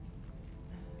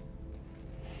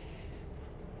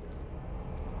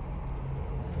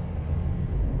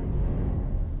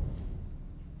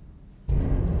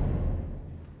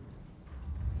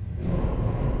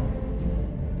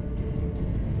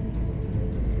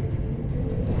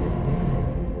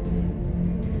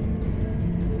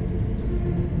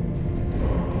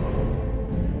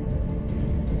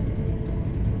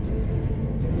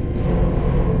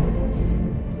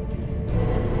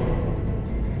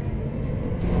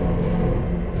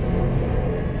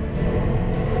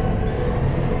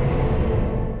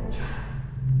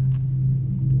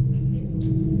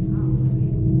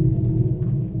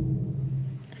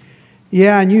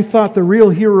Yeah, and you thought the real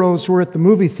heroes were at the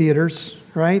movie theaters,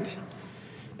 right?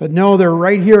 But no, they're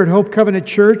right here at Hope Covenant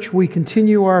Church. We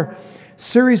continue our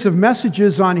series of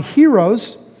messages on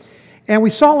heroes. And we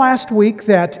saw last week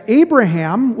that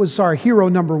Abraham was our hero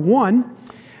number one,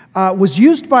 was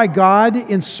used by God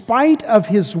in spite of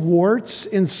his warts,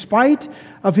 in spite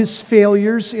of his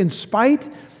failures, in spite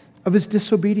of his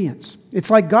disobedience. It's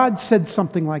like God said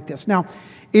something like this. Now,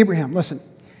 Abraham, listen.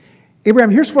 Abraham,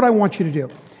 here's what I want you to do.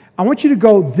 I want you to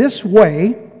go this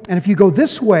way, and if you go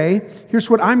this way,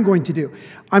 here's what I'm going to do.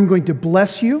 I'm going to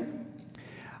bless you.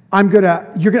 I'm going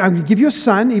to give you a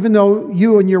son, even though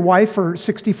you and your wife are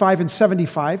 65 and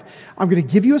 75. I'm going to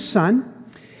give you a son,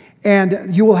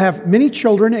 and you will have many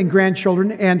children and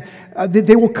grandchildren, and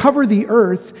they will cover the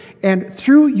earth, and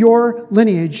through your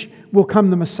lineage will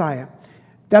come the Messiah.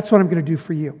 That's what I'm going to do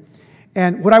for you.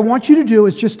 And what I want you to do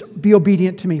is just be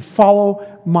obedient to me.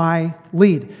 Follow my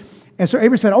lead. And so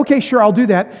Abraham said, okay, sure, I'll do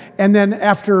that. And then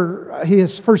after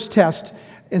his first test,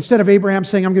 instead of Abraham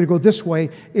saying, I'm going to go this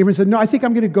way, Abraham said, no, I think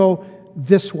I'm going to go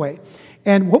this way.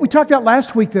 And what we talked about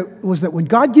last week was that when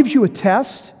God gives you a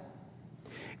test,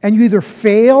 and you either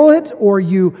fail it or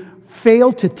you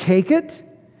fail to take it,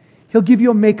 He'll give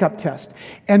you a makeup test.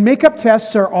 And makeup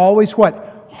tests are always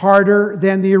what? Harder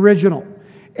than the original.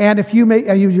 And if you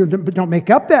don't make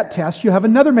up that test, you'll have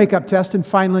another makeup test, and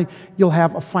finally, you'll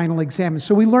have a final exam. And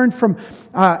so we learned from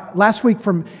last week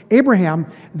from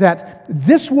Abraham that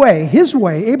this way, his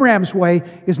way, Abraham's way,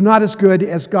 is not as good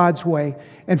as God's way.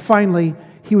 And finally,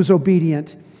 he was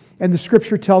obedient. And the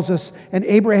Scripture tells us, and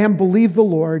Abraham believed the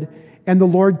Lord, and the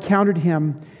Lord counted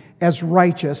him as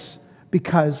righteous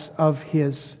because of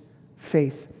his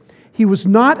faith. He was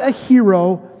not a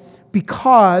hero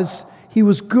because he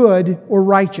was good or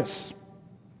righteous.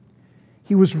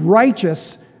 He was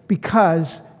righteous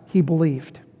because he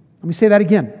believed. Let me say that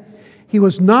again. He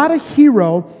was not a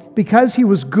hero because he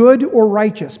was good or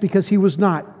righteous, because he was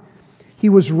not. He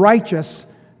was righteous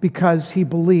because he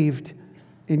believed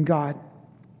in God.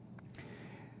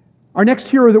 Our next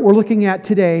hero that we're looking at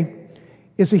today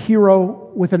is a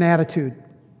hero with an attitude.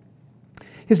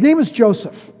 His name is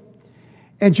Joseph.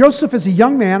 And Joseph, as a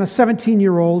young man, a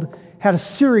 17-year-old, had a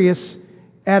serious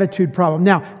attitude problem.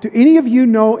 Now, do any of you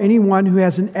know anyone who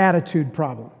has an attitude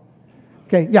problem?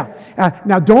 Okay, yeah.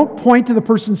 Now, don't point to the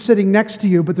person sitting next to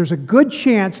you, but there's a good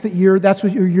chance that that's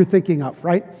what you're thinking of,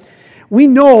 right? We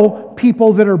know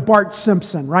people that are Bart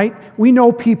Simpson, right? We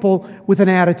know people with an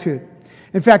attitude.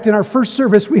 In fact, in our first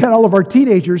service, we had all of our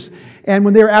teenagers, and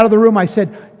when they were out of the room, I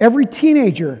said, every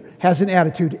teenager has an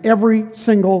attitude, every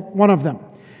single one of them.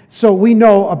 So we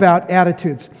know about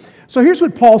attitudes. So here's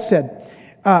what Paul said.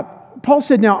 Paul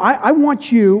said, now, I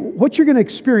want you, what you're going to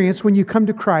experience when you come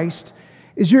to Christ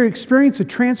is you're going to experience a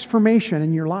transformation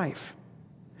in your life.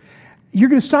 You're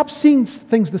going to stop seeing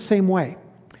things the same way.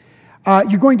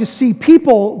 You're going to see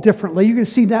people differently. You're going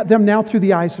to see them now through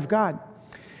the eyes of God.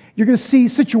 You're going to see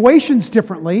situations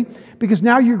differently because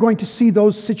now you're going to see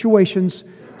those situations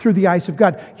through the eyes of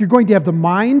God. You're going to have the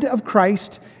mind of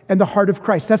Christ and the heart of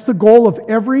Christ. That's the goal of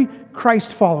every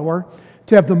Christ follower,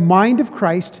 to have the mind of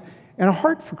Christ and a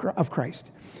heart of Christ.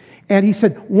 And he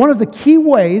said, one of the key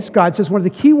ways, God says, one of the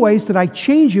key ways that I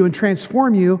change you and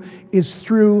transform you is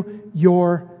through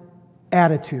your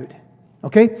attitude.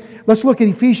 Okay? Let's look at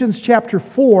Ephesians chapter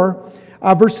 4,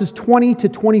 verses 20 to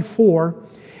 24.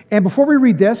 And before we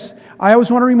read this, I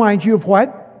always want to remind you of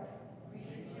what?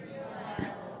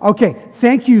 Okay,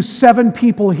 thank you, 7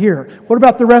 people here. What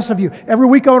about the rest of you? Every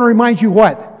week I want to remind you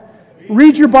what?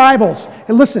 Read your Bibles.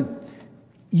 And listen,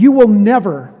 you will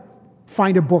never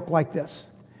find a book like this.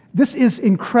 This is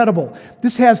incredible.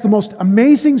 This has the most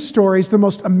amazing stories, the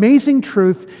most amazing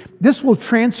truth. This will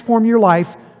transform your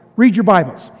life. Read your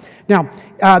Bibles. Now,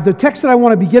 the text that I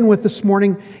want to begin with this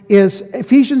morning is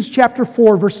Ephesians chapter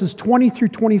 4, verses 20 through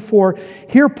 24.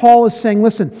 Here Paul is saying,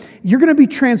 listen, you're going to be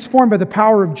transformed by the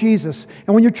power of Jesus.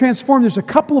 And when you're transformed, there's a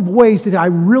couple of ways that I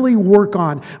really work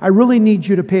on. I really need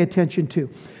you to pay attention to.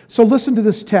 So listen to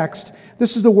this text.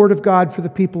 This is the word of God for the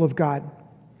people of God.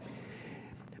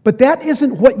 But that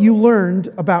isn't what you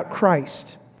learned about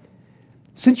Christ.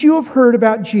 Since you have heard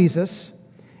about Jesus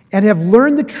and have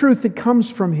learned the truth that comes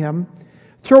from Him,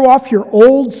 throw off your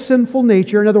old sinful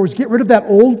nature. In other words, get rid of the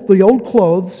old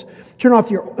clothes. Throw off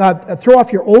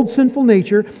your old sinful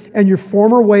nature and your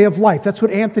former way of life. That's what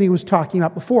Anthony was talking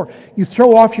about before. You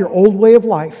throw off your old way of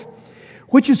life,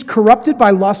 which is corrupted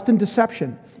by lust and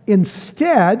deception.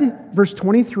 Instead, verse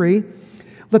 23,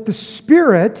 let the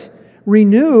Spirit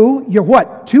renew your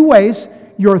what? 2 ways,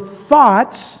 your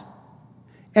thoughts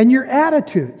and your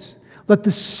attitudes. Let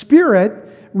the Spirit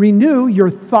renew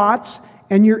your thoughts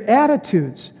and your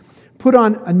attitudes. put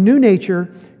on a new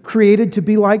nature, created to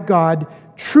be like God,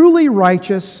 truly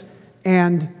righteous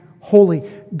and holy.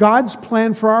 God's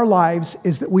plan for our lives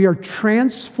is that we are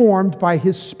transformed by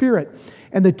His Spirit.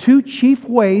 And the two chief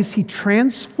ways He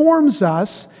transforms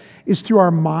us is through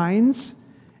our minds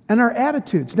and our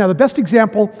attitudes. Now, the best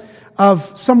example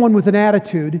of someone with an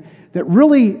attitude that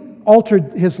really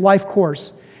altered his life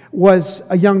course was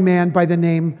a young man by the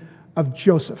name of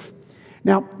Joseph.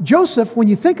 Now, Joseph, when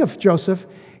you think of Joseph,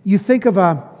 you think of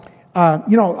a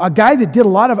guy that did a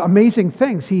lot of amazing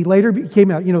things. He later became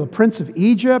the prince of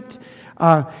Egypt.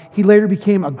 He later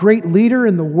became a great leader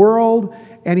in the world,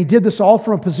 and he did this all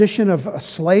from a position of a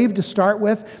slave to start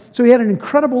with. So he had an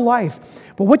incredible life.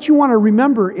 But what you want to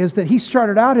remember is that he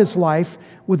started out his life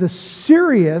with a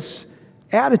serious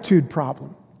attitude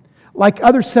problem, like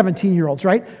other 17-year-olds,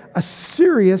 right? A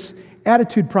serious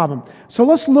attitude problem. So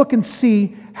let's look and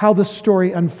see how this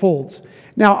story unfolds.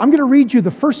 Now, I'm going to read you the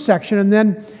first section, and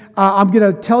then I'm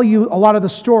going to tell you a lot of the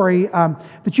story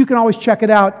that you can always check it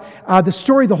out.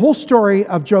 The whole story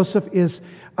of Joseph is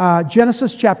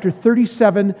Genesis chapter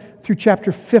 37 through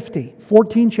chapter 50,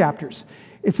 14 chapters.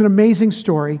 It's an amazing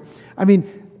story. I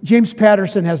mean, James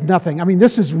Patterson has nothing. I mean,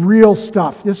 this is real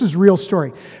stuff. This is real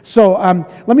story. So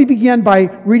let me begin by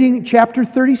reading chapter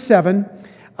 37,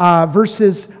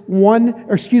 verses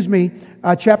 1,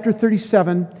 chapter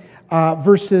 37,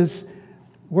 verses,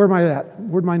 where am I at?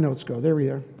 Where'd my notes go? There we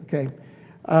are. Okay.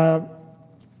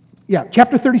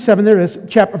 Chapter 37, there it is,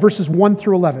 verses 1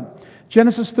 through 11.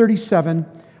 Genesis 37,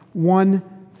 1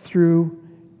 through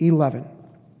 11.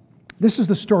 This is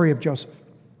the story of Joseph.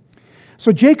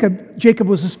 So Jacob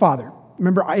was his father.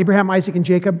 Remember Abraham, Isaac, and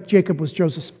Jacob? Jacob was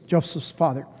Joseph's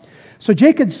father. So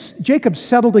Jacob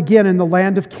settled again in the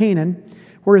land of Canaan,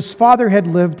 where his father had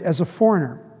lived as a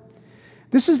foreigner.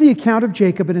 This is the account of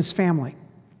Jacob and his family.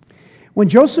 When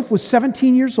Joseph was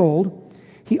 17 years old,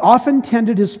 he often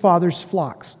tended his father's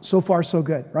flocks. So far, so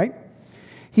good, right?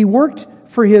 He worked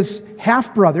for his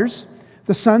half-brothers,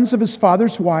 the sons of his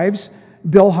father's wives,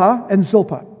 Bilhah and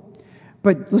Zilpah.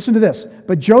 But listen to this.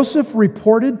 But Joseph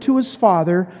reported to his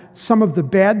father some of the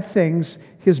bad things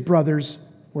his brothers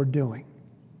were doing.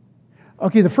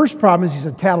 Okay, the first problem is he's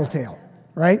a tattletale,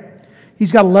 right?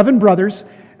 He's got 11 brothers,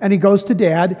 and he goes to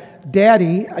Dad.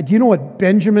 Daddy, do you know what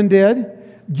Benjamin did?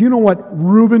 Do you know what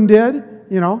Reuben did?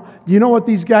 Do you know what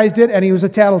these guys did? And he was a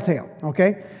tattletale,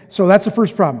 okay? So that's the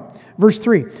first problem. Verse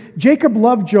 3, Jacob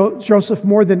loved Joseph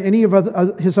more than any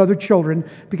of his other children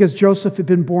because Joseph had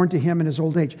been born to him in his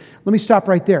old age. Let me stop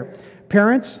right there.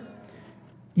 Parents,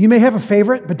 you may have a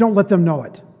favorite, but don't let them know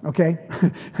it, okay?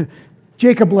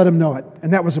 Jacob let him know it,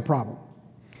 and that was a problem.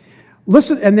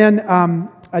 Listen, and then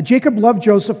Jacob loved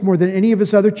Joseph more than any of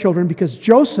his other children because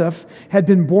Joseph had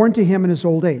been born to him in his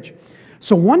old age.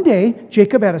 So one day,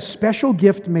 Jacob had a special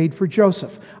gift made for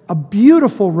Joseph, a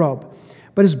beautiful robe.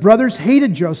 But his brothers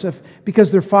hated Joseph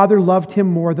because their father loved him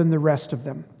more than the rest of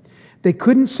them. They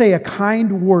couldn't say a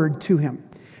kind word to him.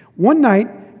 One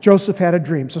night, Joseph had a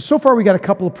dream. So far we got a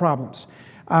couple of problems,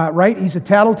 right? He's a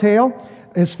tattletale.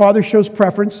 His father shows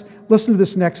preference. Listen to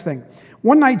this next thing.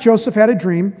 One night, Joseph had a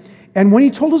dream, and when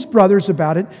he told his brothers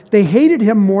about it, they hated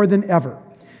him more than ever.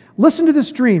 Listen to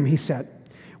this dream, he said.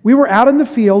 We were out in the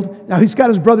field. Now, he's got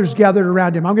his brothers gathered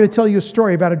around him. I'm going to tell you a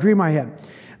story about a dream I had.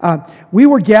 We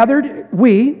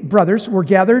brothers, were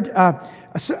gathered,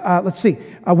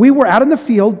 we were out in the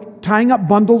field tying up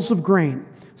bundles of grain.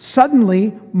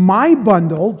 Suddenly, my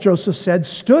bundle, Joseph said,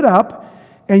 stood up,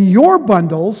 and your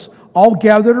bundles all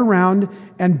gathered around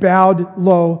and bowed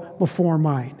low before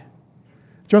mine.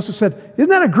 Joseph said, isn't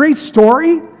that a great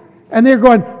story? And they're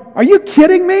going, are you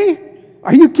kidding me?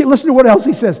 Listen to what else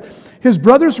he says. His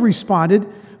brothers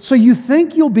responded, so you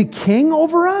think you'll be king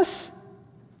over us?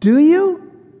 Do you?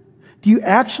 Do you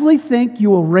actually think you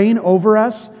will reign over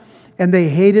us? And they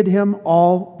hated him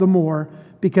all the more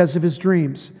because of his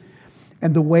dreams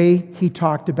and the way he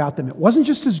talked about them. It wasn't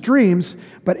just his dreams,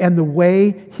 and the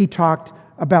way he talked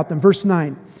about them. Verse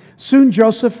 9. Soon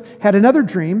Joseph had another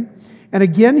dream, and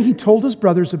again he told his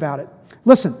brothers about it.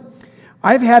 Listen,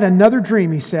 I've had another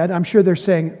dream, he said. I'm sure they're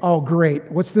saying, oh,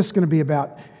 great. What's this going to be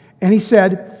about? And he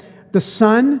said, the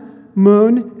sun,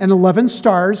 moon, and 11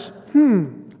 stars,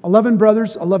 11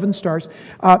 brothers, 11 stars.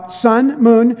 Sun,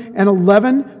 moon, and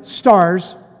 11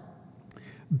 stars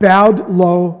bowed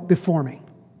low before me.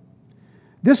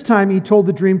 This time he told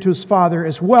the dream to his father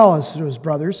as well as to his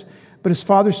brothers, but his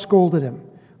father scolded him.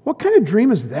 What kind of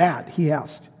dream is that? He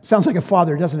asked. Sounds like a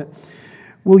father, doesn't it?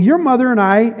 Will your mother and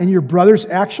I and your brothers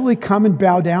actually come and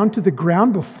bow down to the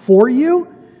ground before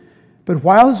you? But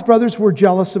while his brothers were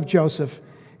jealous of Joseph,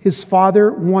 his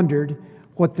father wondered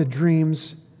what the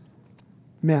dreams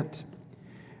meant.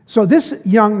 So this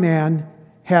young man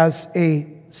has a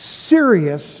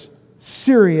serious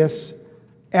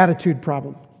attitude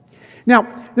problem.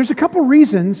 Now, there's a couple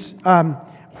reasons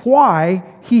why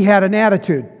he had an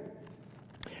attitude.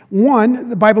 One,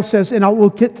 the Bible says, and we'll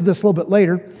get to this a little bit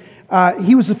later,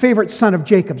 he was the favorite son of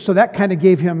Jacob, so that kind of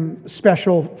gave him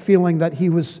special feeling that he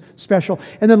was special.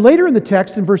 And then later in the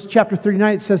text, in chapter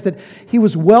 39, it says that he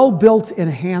was well-built and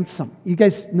handsome. You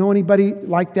guys know anybody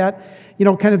like that? You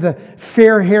know, kind of the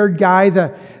fair-haired guy,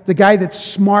 the guy that's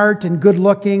smart and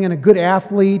good-looking and a good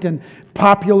athlete and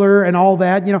popular and all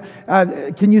that. You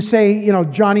know, can you say, you know,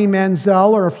 Johnny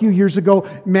Manziel, or a few years ago,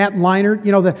 Matt Leinart?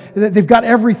 You know, they've got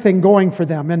everything going for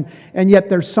them, and yet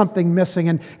there's something missing.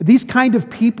 And these kind of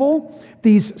people,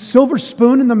 these silver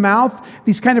spoon in the mouth,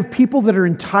 these kind of people that are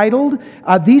entitled,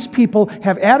 these people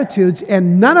have attitudes,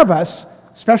 and none of us,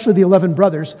 especially the 11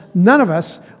 brothers, none of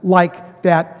us like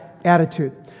that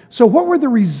attitude. So what were the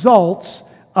results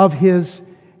of his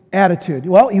attitude?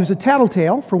 Well, he was a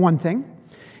tattletale, for one thing.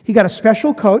 He got a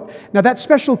special coat. Now, that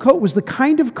special coat was the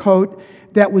kind of coat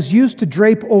that was used to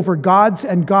drape over gods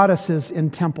and goddesses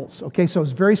in temples. Okay, so it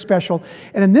was very special.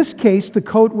 And in this case, the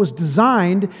coat was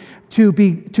designed to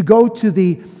go to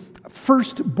the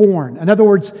firstborn. In other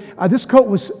words, this coat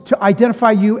was to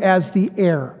identify you as the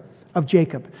heir of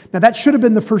Jacob. Now, that should have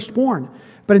been the firstborn,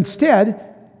 but instead,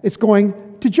 it's going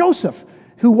to Joseph,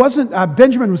 who wasn't,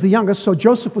 Benjamin was the youngest, so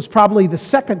Joseph was probably the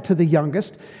second to the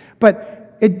youngest, but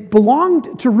it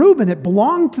belonged to Reuben. It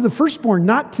belonged to the firstborn,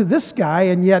 not to this guy,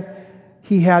 and yet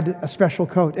he had a special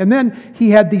coat. And then he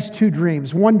had these two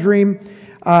dreams. One dream,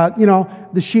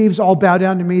 the sheaves all bow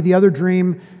down to me. The other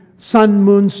dream, sun,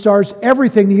 moon, stars,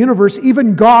 everything, the universe,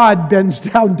 even God bends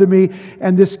down to me.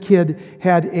 And this kid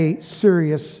had a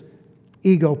serious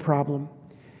ego problem.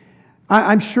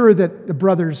 I'm sure that the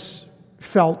brothers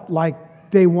felt like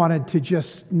they wanted to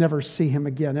just never see him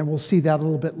again. And we'll see that a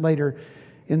little bit later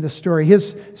in the story.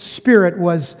 His spirit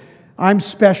was, I'm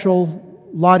special,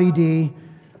 la-di-di,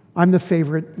 I'm the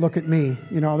favorite, look at me,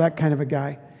 you know, that kind of a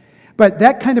guy. But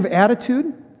that kind of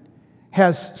attitude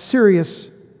has serious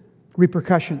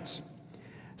repercussions.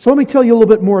 So let me tell you a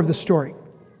little bit more of the story.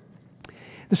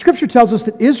 The scripture tells us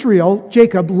that Israel,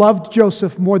 Jacob, loved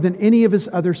Joseph more than any of his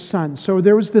other sons. So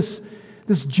there was this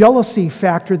jealousy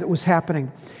factor that was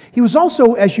happening. He was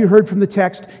also, as you heard from the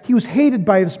text, he was hated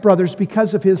by his brothers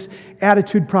because of his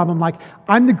attitude problem. Like,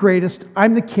 I'm the greatest,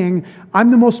 I'm the king,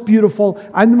 I'm the most beautiful,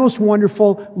 I'm the most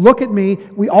wonderful, look at me.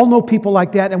 We all know people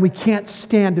like that, and we can't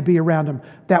stand to be around him.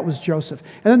 That was Joseph.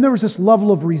 And then there was this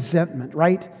level of resentment,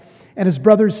 right? And his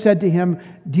brothers said to him,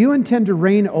 do you intend to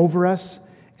reign over us?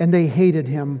 And they hated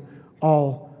him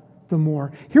all the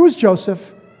more. Here was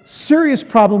Joseph, serious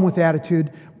problem with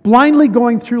attitude, blindly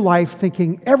going through life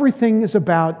thinking everything is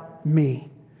about me.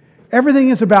 Everything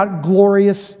is about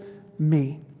glorious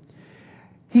me.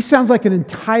 He sounds like an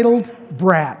entitled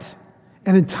brat,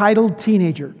 an entitled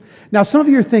teenager. Now, some of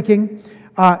you are thinking,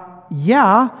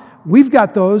 yeah, we've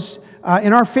got those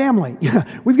in our family.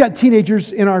 We've got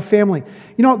teenagers in our family.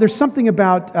 You know, there's something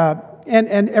about,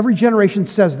 and every generation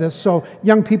says this, so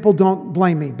young people don't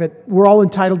blame me, but we're all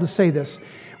entitled to say this.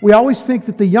 We always think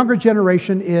that the younger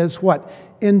generation is what?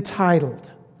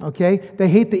 Entitled, okay? They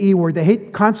hate the E word. They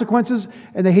hate consequences,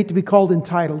 and they hate to be called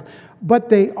entitled, but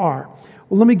they are.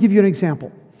 Well, let me give you an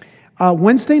example.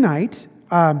 Wednesday night,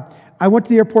 I went to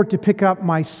the airport to pick up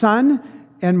my son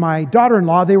and my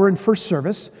daughter-in-law. They were in first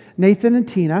service, Nathan and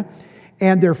Tina,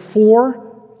 and their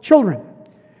 4 children.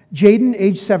 Jaden,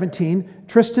 age 17,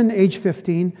 Tristan, age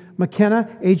 15, McKenna,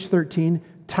 age 13,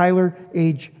 Tyler,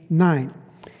 age 9.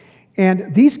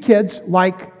 And these kids,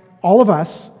 like all of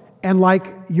us, and like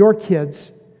your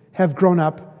kids, have grown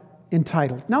up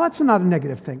entitled. Now, that's not a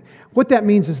negative thing. What that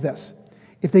means is this.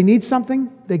 If they need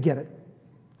something, they get it.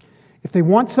 If they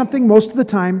want something, most of the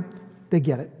time, they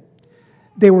get it.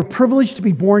 They were privileged to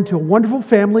be born to a wonderful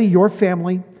family, your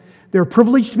family. They're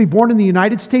privileged to be born in the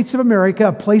United States of America,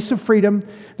 a place of freedom.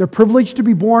 They're privileged to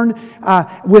be born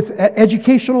with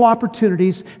educational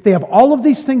opportunities. They have all of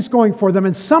these things going for them,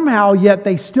 and somehow, yet,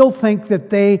 they still think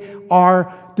that they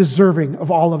are deserving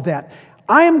of all of that.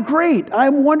 I am great. I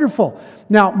am wonderful.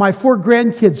 Now, my 4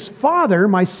 grandkids' father,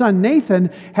 my son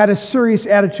Nathan, had a serious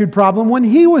attitude problem when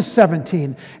he was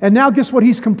 17. And now guess what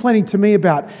he's complaining to me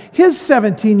about? His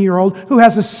 17-year-old who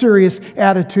has a serious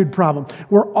attitude problem.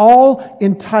 We're all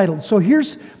entitled. So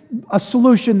here's a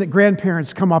solution that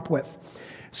grandparents come up with.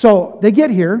 So they get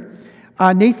here.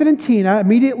 Nathan and Tina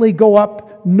immediately go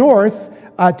up north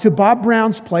to Bob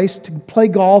Brown's place to play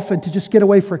golf and to just get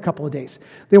away for a couple of days.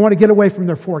 They want to get away from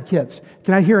their 4 kids.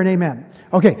 Can I hear an amen?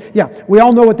 Okay, yeah, we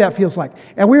all know what that feels like.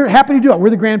 And we're happy to do it.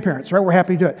 We're the grandparents, right? We're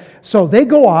happy to do it. So they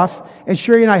go off, and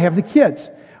Sherry and I have the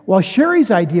kids. Well, Sherry's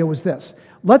idea was this.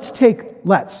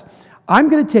 I'm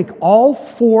going to take all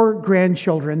 4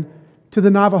 grandchildren to the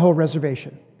Navajo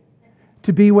reservation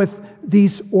to be with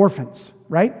these orphans,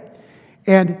 right?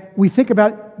 And we think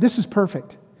about, this is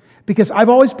perfect. Because I've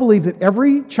always believed that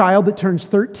every child that turns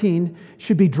 13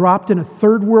 should be dropped in a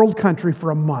third world country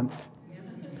for a month.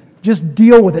 Just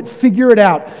deal with it. Figure it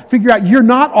out. Figure out you're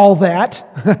not all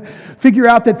that. Figure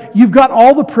out that you've got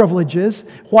all the privileges.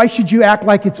 Why should you act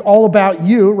like it's all about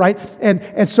you, right?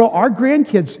 And so our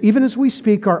grandkids, even as we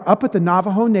speak, are up at the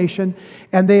Navajo Nation,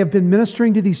 and they have been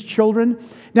ministering to these children.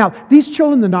 Now, these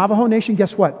children in the Navajo Nation,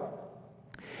 guess what?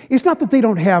 It's not that they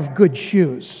don't have good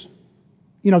shoes.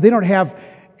 You know, they don't have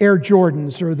Air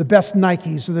Jordans or the best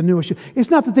Nikes or the newest shoes.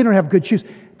 It's not that they don't have good shoes.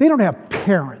 They don't have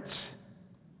parents.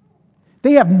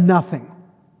 They have nothing.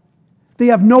 They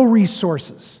have no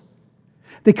resources.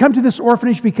 They come to this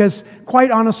orphanage because,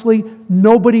 quite honestly,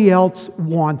 nobody else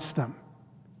wants them.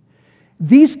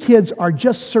 These kids are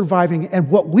just surviving, and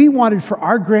what we wanted for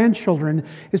our grandchildren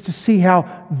is to see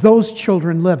how those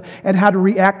children live and how to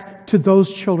react to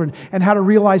those children and how to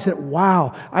realize that,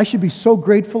 wow, I should be so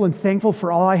grateful and thankful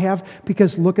for all I have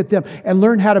because look at them, and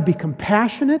learn how to be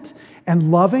compassionate and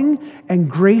loving and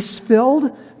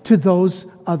grace-filled to those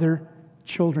other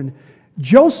children.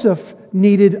 Joseph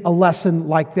needed a lesson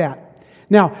like that.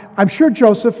 Now, I'm sure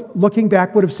Joseph, looking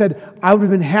back, would have said, I would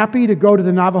have been happy to go to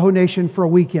the Navajo Nation for a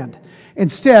weekend.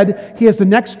 Instead, he has the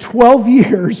next 12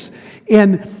 years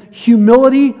in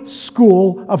humility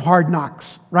school of hard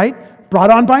knocks, right?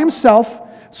 Brought on by himself,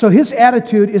 so his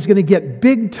attitude is going to get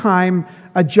big time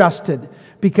adjusted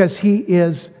because he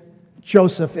is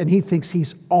Joseph and he thinks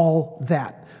he's all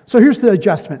that. So here's the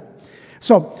adjustment.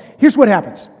 So here's what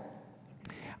happens.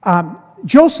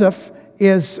 Joseph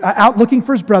is out looking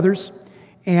for his brothers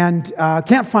and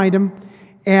can't find them.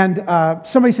 And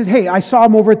somebody says, hey, I saw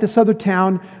him over at this other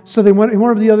town. So they went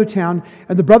over to the other town,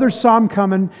 and the brothers saw him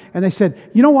coming, and they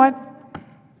said, you know what?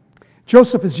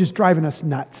 Joseph is just driving us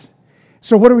nuts.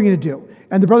 So what are we going to do?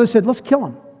 And the brothers said, let's kill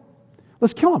him.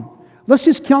 Let's kill him. Let's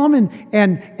just kill him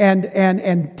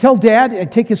and tell Dad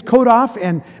and take his coat off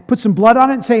and put some blood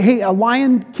on it and say, hey, a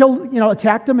lion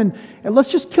attacked him, and let's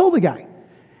just kill the guy.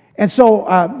 And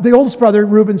so the oldest brother,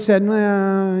 Reuben, said,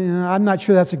 I'm not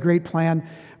sure that's a great plan.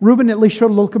 Reuben at least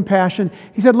showed a little compassion.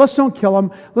 He said, let's don't kill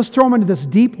him. Let's throw him into this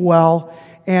deep well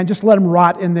and just let him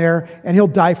rot in there, and he'll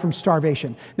die from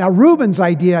starvation. Now, Reuben's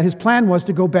idea, his plan was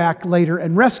to go back later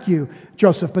and rescue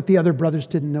Joseph, but the other brothers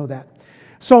didn't know that.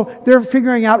 So they're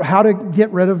figuring out how to get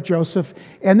rid of Joseph,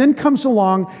 and then comes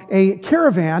along a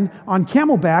caravan on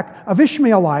camelback of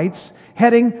Ishmaelites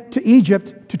heading to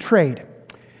Egypt to trade.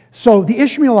 So the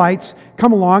Ishmaelites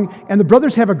come along, and the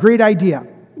brothers have a great idea.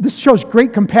 This shows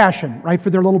great compassion, right, for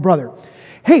their little brother.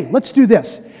 Hey, let's do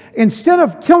this. Instead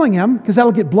of killing him, because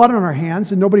that'll get blood on our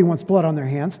hands, and nobody wants blood on their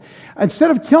hands,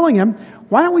 instead of killing him,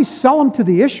 why don't we sell him to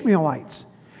the Ishmaelites?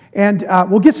 And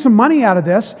we'll get some money out of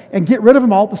this and get rid of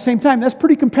them all at the same time. That's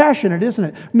pretty compassionate, isn't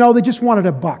it? No, they just wanted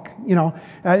a buck.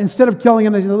 Instead of killing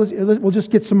him, they said, we'll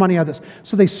just get some money out of this.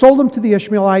 So they sold him to the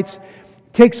Ishmaelites,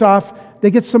 takes off,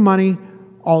 they get some money,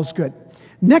 all's good.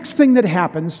 Next thing that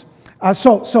happens,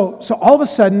 so all of a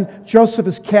sudden, Joseph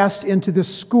is cast into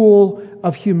this school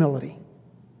of humility.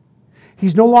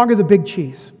 He's no longer the big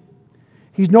cheese.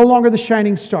 He's no longer the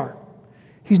shining star.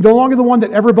 He's no longer the one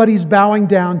that everybody's bowing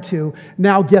down to.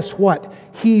 Now, guess what?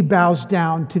 He bows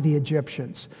down to the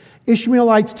Egyptians.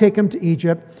 Ishmaelites take him to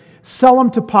Egypt, sell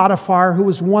him to Potiphar, who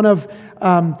was one of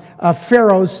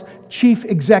Pharaoh's chief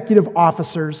executive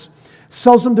officers,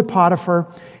 sells him to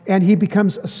Potiphar, and he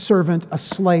becomes a servant, a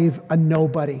slave, a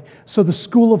nobody. So the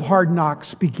school of hard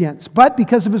knocks begins. But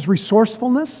because of his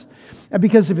resourcefulness, and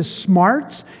because of his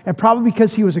smarts, and probably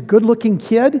because he was a good-looking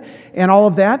kid and all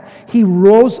of that, he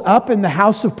rose up in the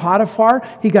house of Potiphar.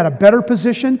 He got a better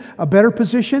position.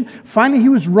 Finally, he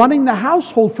was running the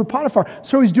household for Potiphar,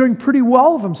 so he's doing pretty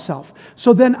well of himself.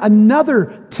 So then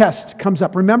another test comes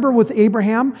up. Remember with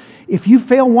Abraham, if you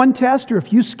fail one test or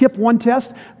if you skip one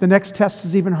test, the next test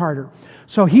is even harder.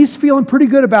 So he's feeling pretty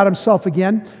good about himself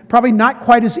again. Probably not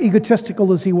quite as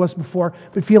egotistical as he was before,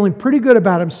 but feeling pretty good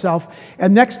about himself.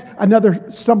 And next,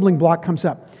 another stumbling block comes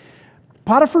up.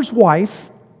 Potiphar's wife,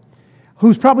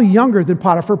 who's probably younger than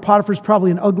Potiphar, Potiphar's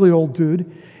probably an ugly old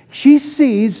dude, she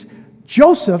sees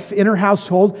Joseph in her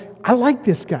household. I like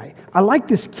this guy. I like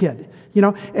this kid.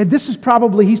 And he's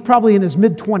probably in his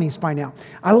mid-20s by now.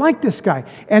 I like this guy.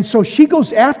 And so she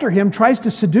goes after him, tries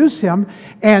to seduce him,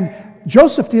 and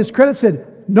Joseph, to his credit,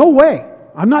 said, no way,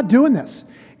 I'm not doing this.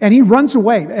 And he runs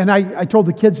away. And I told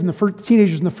the kids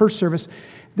teenagers in the first service,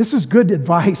 this is good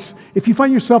advice. If you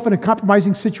find yourself in a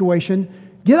compromising situation,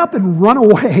 get up and run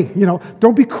away.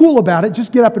 Don't be cool about it,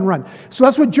 just get up and run. So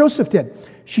that's what Joseph did.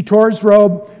 She tore his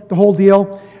robe, the whole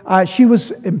deal. She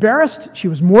was embarrassed. She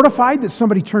was mortified that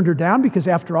somebody turned her down because,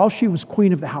 after all, she was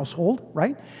queen of the household,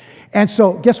 right? And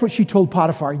so guess what she told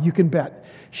Potiphar? You can bet.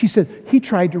 She said, he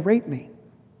tried to rape me.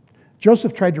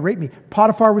 Joseph tried to rape me.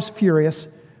 Potiphar was furious,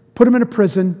 put him in a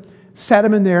prison, sat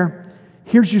him in there.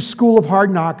 Here's your school of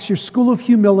hard knocks, your school of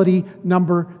humility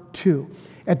number 2.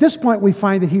 At this point, we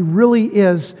find that he really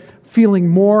is feeling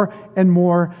more and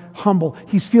more humble.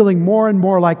 He's feeling more and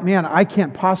more like, man, I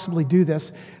can't possibly do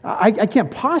this. I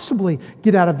can't possibly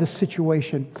get out of this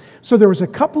situation. So there was a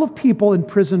couple of people in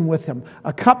prison with him.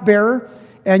 A cupbearer,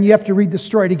 and you have to read the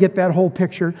story to get that whole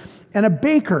picture, and a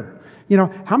baker.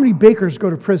 How many bakers go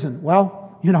to prison?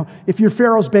 Well, if you're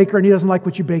Pharaoh's baker and he doesn't like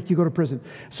what you bake, you go to prison.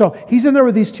 So he's in there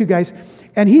with these two guys,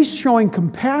 and he's showing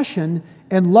compassion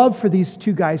and love for these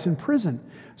two guys in prison.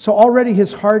 So already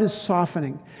his heart is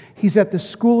softening. He's at the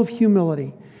school of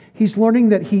humility. He's learning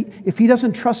that if he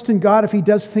doesn't trust in God, if he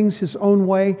does things his own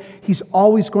way, he's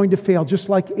always going to fail, just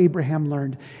like Abraham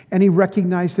learned. And he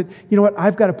recognized that,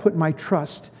 I've got to put my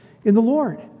trust in the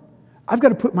Lord. I've got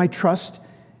to put my trust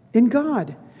in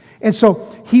God. And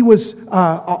so he was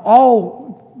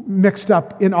all mixed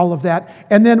up in all of that.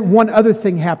 And then one other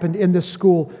thing happened in this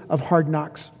school of hard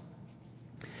knocks.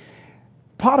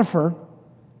 Potiphar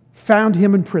found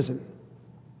him in prison.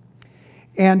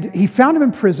 And he found him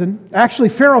in prison. Actually,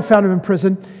 Pharaoh found him in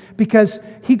prison because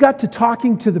he got to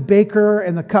talking to the baker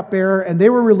and the cupbearer, and they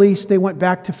were released. They went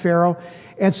back to Pharaoh.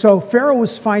 And so Pharaoh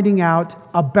was finding out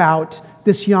about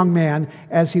this young man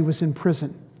as he was in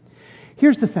prison.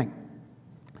 Here's the thing.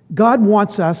 God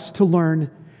wants us to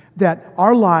learn that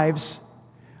our lives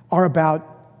are about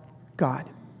God.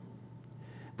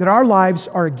 That our lives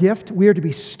are a gift. We are to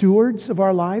be stewards of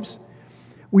our lives.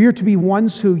 We are to be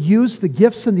ones who use the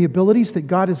gifts and the abilities that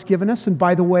God has given us. And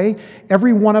by the way,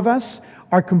 every one of us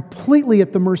are completely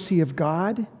at the mercy of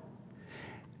God.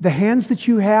 The hands that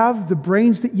you have, the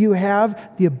brains that you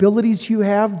have, the abilities you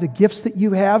have, the gifts that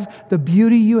you have, the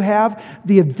beauty you have,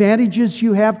 the advantages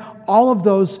you have, all of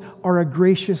those are a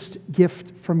gracious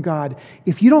gift from God.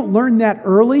 If you don't learn that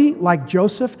early, like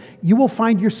Joseph, you will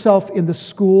find yourself in the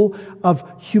school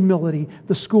of humility,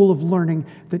 the school of learning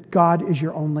that God is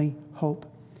your only hope.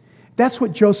 That's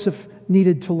what Joseph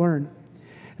needed to learn.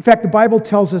 In fact, the Bible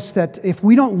tells us that if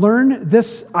we don't learn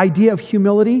this idea of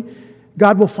humility,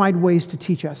 God will find ways to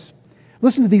teach us.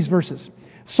 Listen to these verses.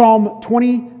 Psalm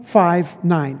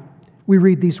 25:9. We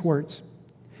read these words.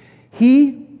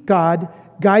 He, God,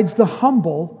 guides the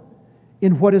humble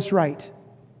in what is right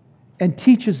and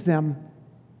teaches them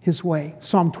his way.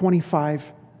 Psalm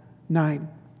 25:9.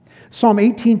 Psalm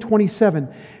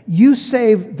 18:27. You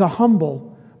save the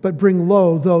humble, but bring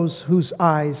low those whose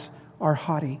eyes are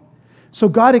haughty. So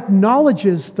God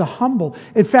acknowledges the humble.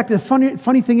 In fact, the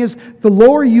funny thing is, the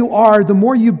lower you are, the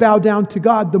more you bow down to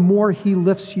God, the more he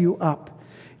lifts you up.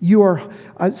 You are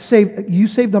saved. You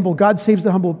save the humble. God saves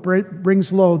the humble,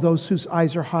 brings low those whose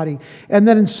eyes are haughty. And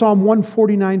then in Psalm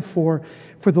 149:4,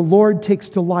 for the Lord takes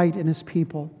delight in his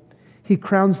people. He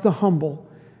crowns the humble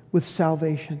with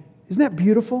salvation. Isn't that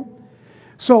beautiful?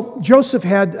 So Joseph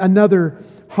had another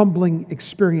humbling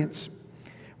experience.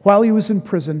 While he was in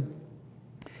prison,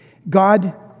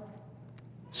 God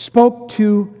spoke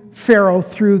to Pharaoh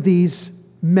through these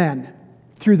men,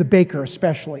 through the baker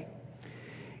especially.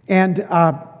 And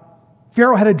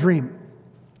Pharaoh had a dream.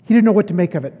 He didn't know what to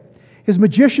make of it. His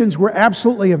magicians were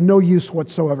absolutely of no use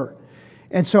whatsoever.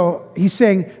 And so he's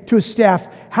saying to his staff,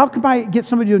 how can I get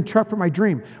somebody to interpret my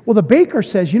dream? Well, the baker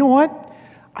says, you know what?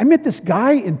 I met this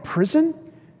guy in prison,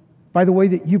 by the way,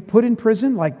 that you put in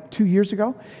prison like 2 years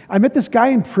ago. I met this guy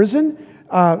in prison,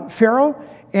 Pharaoh,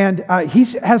 and he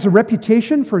has a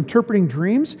reputation for interpreting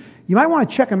dreams. You might want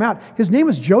to check him out. His name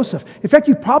is Joseph. In fact,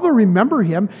 you probably remember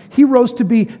him. He rose to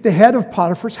be the head of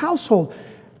Potiphar's household.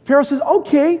 Pharaoh says,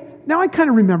 okay, now I kind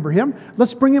of remember him.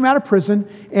 Let's bring him out of prison.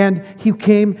 And he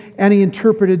came and he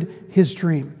interpreted his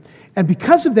dream. And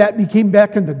because of that, he came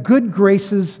back in the good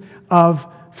graces of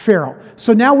Pharaoh.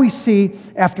 So now we see,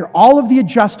 after all of the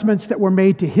adjustments that were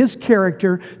made to his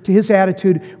character, to his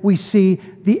attitude, we see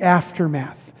the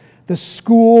aftermath. The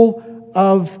school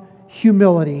of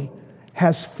humility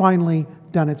has finally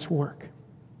done its work.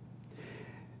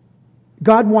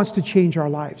 God wants to change our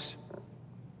lives.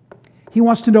 He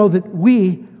wants to know that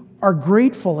we are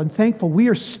grateful and thankful. We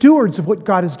are stewards of what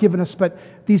God has given us, but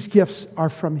these gifts are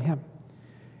from Him.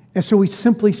 And so we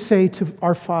simply say to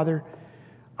our Father,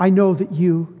 I know that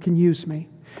you can use me.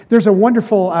 There's a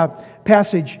wonderful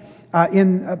passage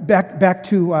back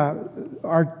to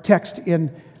our text in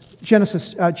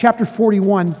Genesis chapter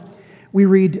 41. We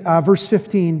read verse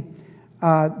 15,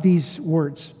 these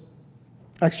words.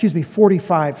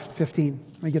 45:15.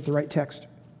 Let me get the right text.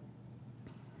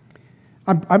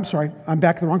 I'm sorry, I'm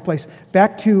back in the wrong place.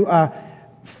 Back to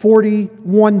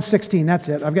 41:16. That's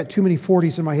it. I've got too many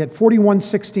 40s in my head.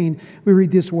 41:16. We read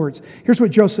these words. Here's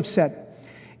what Joseph said.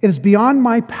 It is beyond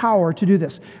my power to do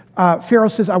this. Pharaoh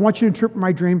says, I want you to interpret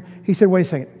my dream. He said, wait a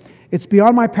second. It's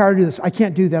beyond my power to do this. I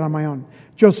can't do that on my own.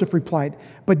 Joseph replied,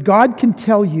 but God can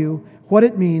tell you what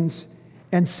it means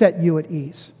and set you at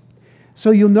ease. So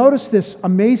you'll notice this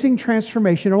amazing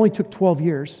transformation. It only took 12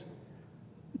 years.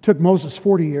 It took Moses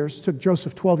 40 years. It took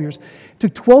Joseph 12 years. It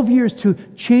took 12 years to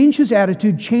change his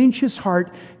attitude, change his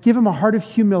heart, give him a heart of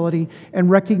humility, and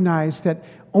recognize that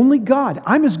only God,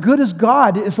 I'm as good as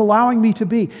God is allowing me to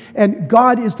be. And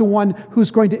God is the one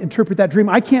who's going to interpret that dream.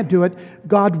 I can't do it.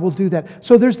 God will do that.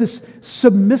 So there's this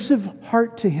submissive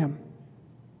heart to him.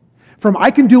 From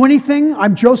I can do anything,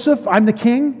 I'm Joseph, I'm the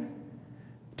king,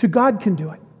 to God can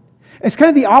do it. It's kind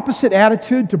of the opposite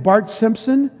attitude to Bart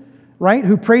Simpson, right,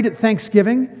 who prayed at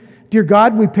Thanksgiving. Dear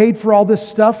God, we paid for all this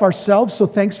stuff ourselves, so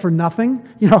thanks for nothing.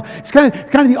 You know, it's kind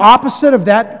of the opposite of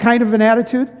that kind of an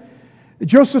attitude.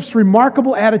 Joseph's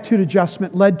remarkable attitude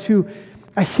adjustment led to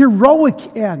a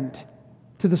heroic end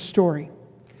to the story.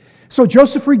 So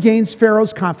Joseph regains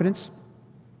Pharaoh's confidence.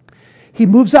 He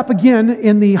moves up again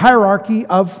in the hierarchy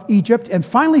of Egypt and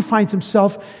finally finds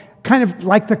himself kind of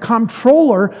like the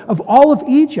comptroller of all of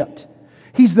Egypt.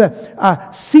 He's the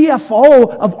CFO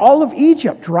of all of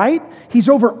Egypt, right? He's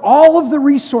over all of the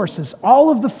resources, all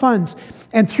of the funds.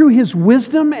 And through his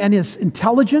wisdom and his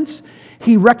intelligence,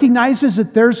 he recognizes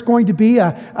that there's going to be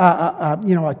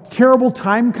a terrible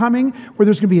time coming where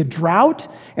there's going to be a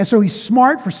drought. And so he's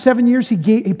smart. For 7 years,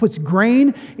 he puts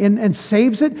grain in and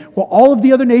saves it. While all of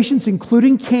the other nations,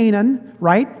 including Canaan,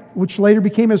 right, which later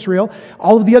became Israel,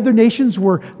 all of the other nations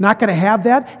were not going to have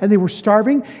that, and they were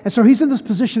starving. And so he's in this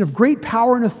position of great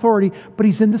power and authority, but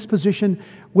he's in this position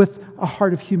with a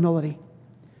heart of humility,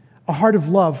 a heart of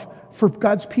love for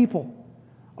God's people,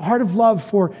 a heart of love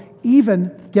for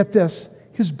even, get this,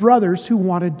 his brothers who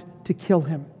wanted to kill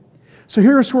him. So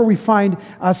here's where we find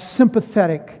a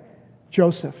sympathetic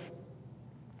Joseph.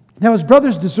 Now, his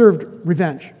brothers deserved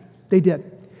revenge. They did.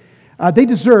 They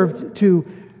deserved to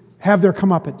have their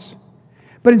comeuppance.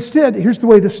 But instead, here's the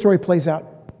way this story plays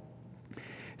out.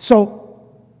 So,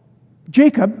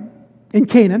 Jacob in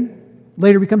Canaan,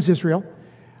 later becomes Israel,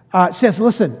 says,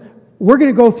 listen, we're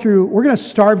going to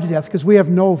starve to death because we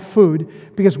have no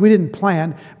food because we didn't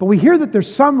plan. But we hear that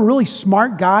there's some really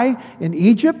smart guy in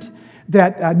Egypt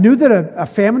that knew that a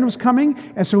famine was coming.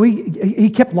 And so he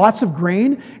kept lots of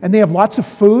grain and they have lots of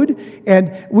food.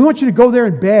 And we want you to go there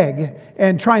and beg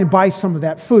and try and buy some of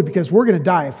that food because we're going to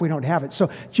die if we don't have it. So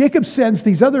Jacob sends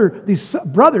these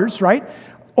brothers, right,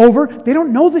 over. They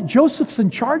don't know that Joseph's in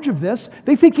charge of this.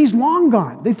 They think he's long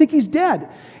gone. They think he's dead.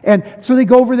 And so they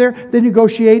go over there, they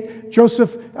negotiate.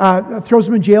 Joseph throws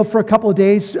them in jail for a couple of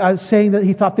days, saying that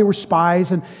he thought they were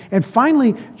spies. And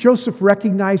finally, Joseph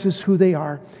recognizes who they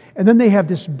are. And then they have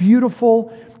this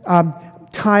beautiful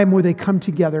time where they come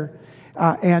together.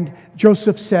 And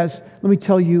Joseph says, let me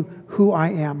tell you who I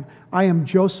am. I am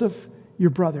Joseph,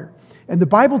 your brother. And the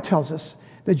Bible tells us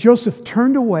that Joseph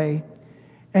turned away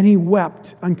and he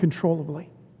wept uncontrollably.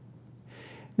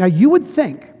 Now, you would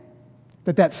think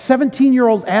that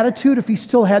 17-year-old attitude, if he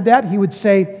still had that, he would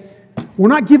say, we're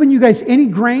not giving you guys any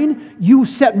grain. You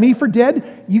set me for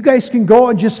dead. You guys can go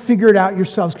and just figure it out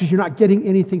yourselves because you're not getting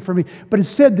anything from me. But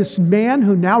instead, this man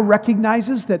who now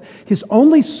recognizes that his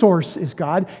only source is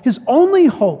God, his only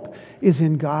hope is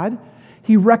in God,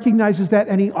 he recognizes that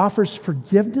and he offers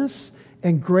forgiveness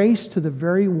and grace to the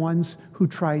very ones who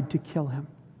tried to kill him.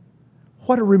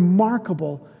 What a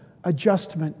remarkable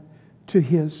adjustment to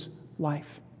his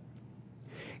life.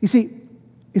 You see,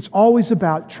 it's always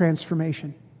about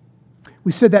transformation.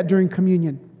 We said that during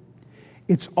communion.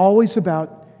 It's always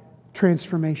about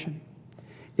transformation.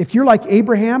 If you're like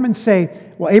Abraham and say,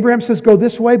 well, Abraham says go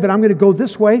this way, but I'm going to go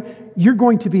this way, you're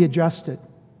going to be adjusted.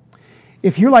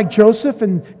 If you're like Joseph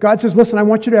and God says, listen, I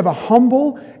want you to have a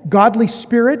humble, godly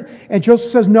spirit, and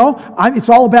Joseph says, no, it's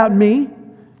all about me,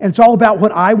 and it's all about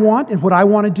what I want and what I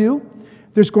want to do,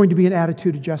 there's going to be an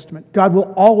attitude adjustment. God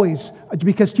will always,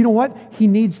 because you know what? He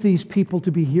needs these people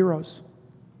to be heroes.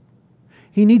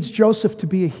 He needs Joseph to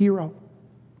be a hero.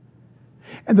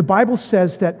 And the Bible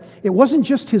says that it wasn't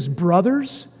just his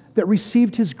brothers that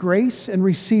received his grace and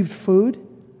received food,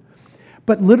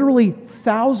 but literally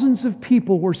thousands of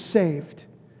people were saved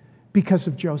because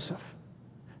of Joseph.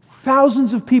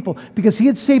 Thousands of people, because he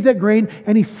had saved that grain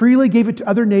and he freely gave it to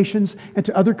other nations and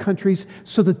to other countries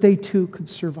so that they too could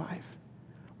survive.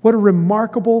 What a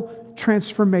remarkable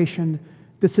transformation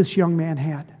that this young man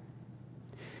had.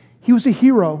 He was a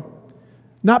hero,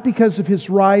 not because of his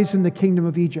rise in the kingdom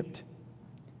of Egypt,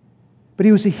 but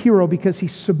he was a hero because he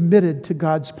submitted to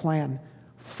God's plan,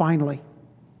 finally.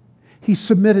 He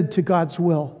submitted to God's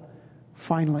will,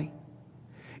 finally.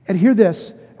 And hear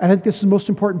this, and I think this is the most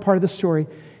important part of the story.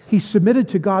 He submitted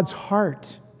to God's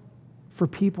heart for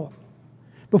people.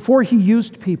 Before he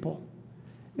used people,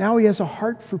 now he has a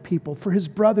heart for people, for his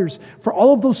brothers, for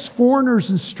all of those foreigners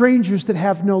and strangers that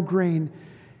have no grain.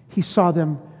 He saw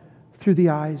them through the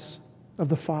eyes of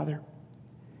the Father.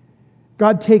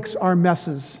 God takes our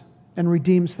messes and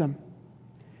redeems them.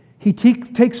 He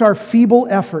takes our feeble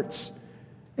efforts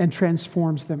and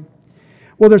transforms them.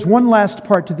 Well, there's one last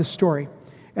part to this story,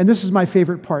 and this is my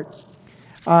favorite part.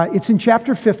 It's in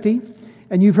chapter 50,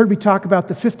 and you've heard me talk about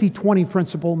the 50-20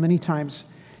 principle many times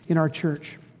in our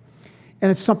church. And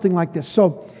it's something like this.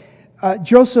 So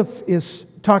Joseph is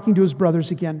talking to his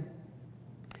brothers again,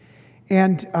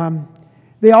 and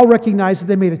they all recognize that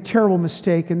they made a terrible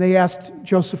mistake, and they asked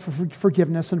Joseph for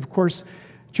forgiveness. And of course,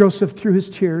 Joseph, through his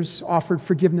tears, offered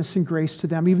forgiveness and grace to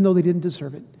them, even though they didn't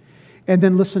deserve it. And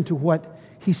then listen to what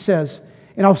he says.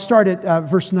 And I'll start at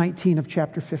verse 19 of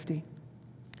chapter 50.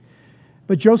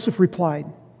 But Joseph replied,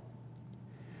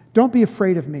 "Don't be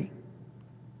afraid of me.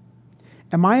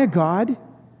 Am I a God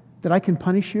that I can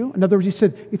punish you?" In other words, he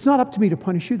said, it's not up to me to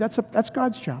punish you. That's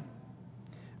God's job.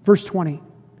 Verse 20,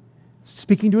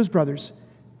 speaking to his brothers,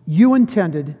 "You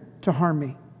intended to harm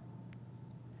me,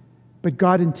 but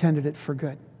God intended it for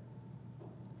good.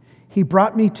 He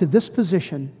brought me to this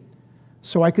position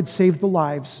so I could save the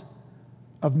lives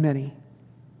of many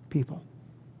people."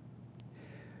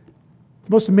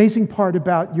 The most amazing part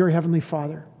about your Heavenly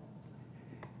Father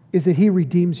is that He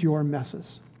redeems your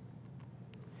messes.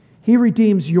 He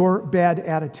redeems your bad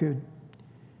attitude.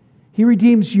 He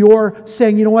redeems your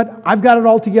saying, you know what, I've got it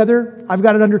all together, I've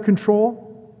got it under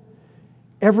control.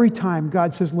 Every time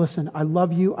God says, listen, I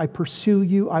love you, I pursue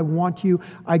you, I want you,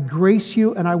 I grace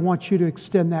you, and I want you to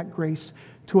extend that grace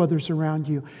to others around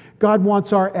you. God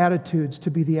wants our attitudes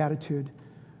to be the attitude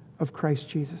of Christ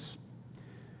Jesus.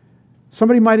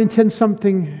 Somebody might intend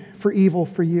something for evil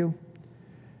for you.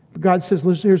 But God says,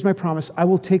 listen, here's my promise. I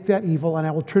will take that evil and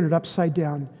I will turn it upside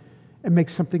down and make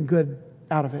something good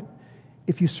out of it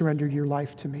if you surrender your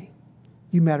life to me.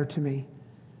 You matter to me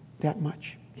that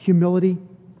much. Humility,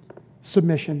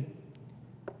 submission,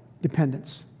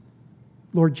 dependence.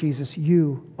 Lord Jesus,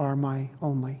 you are my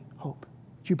only hope.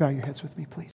 Would you bow your heads with me, please?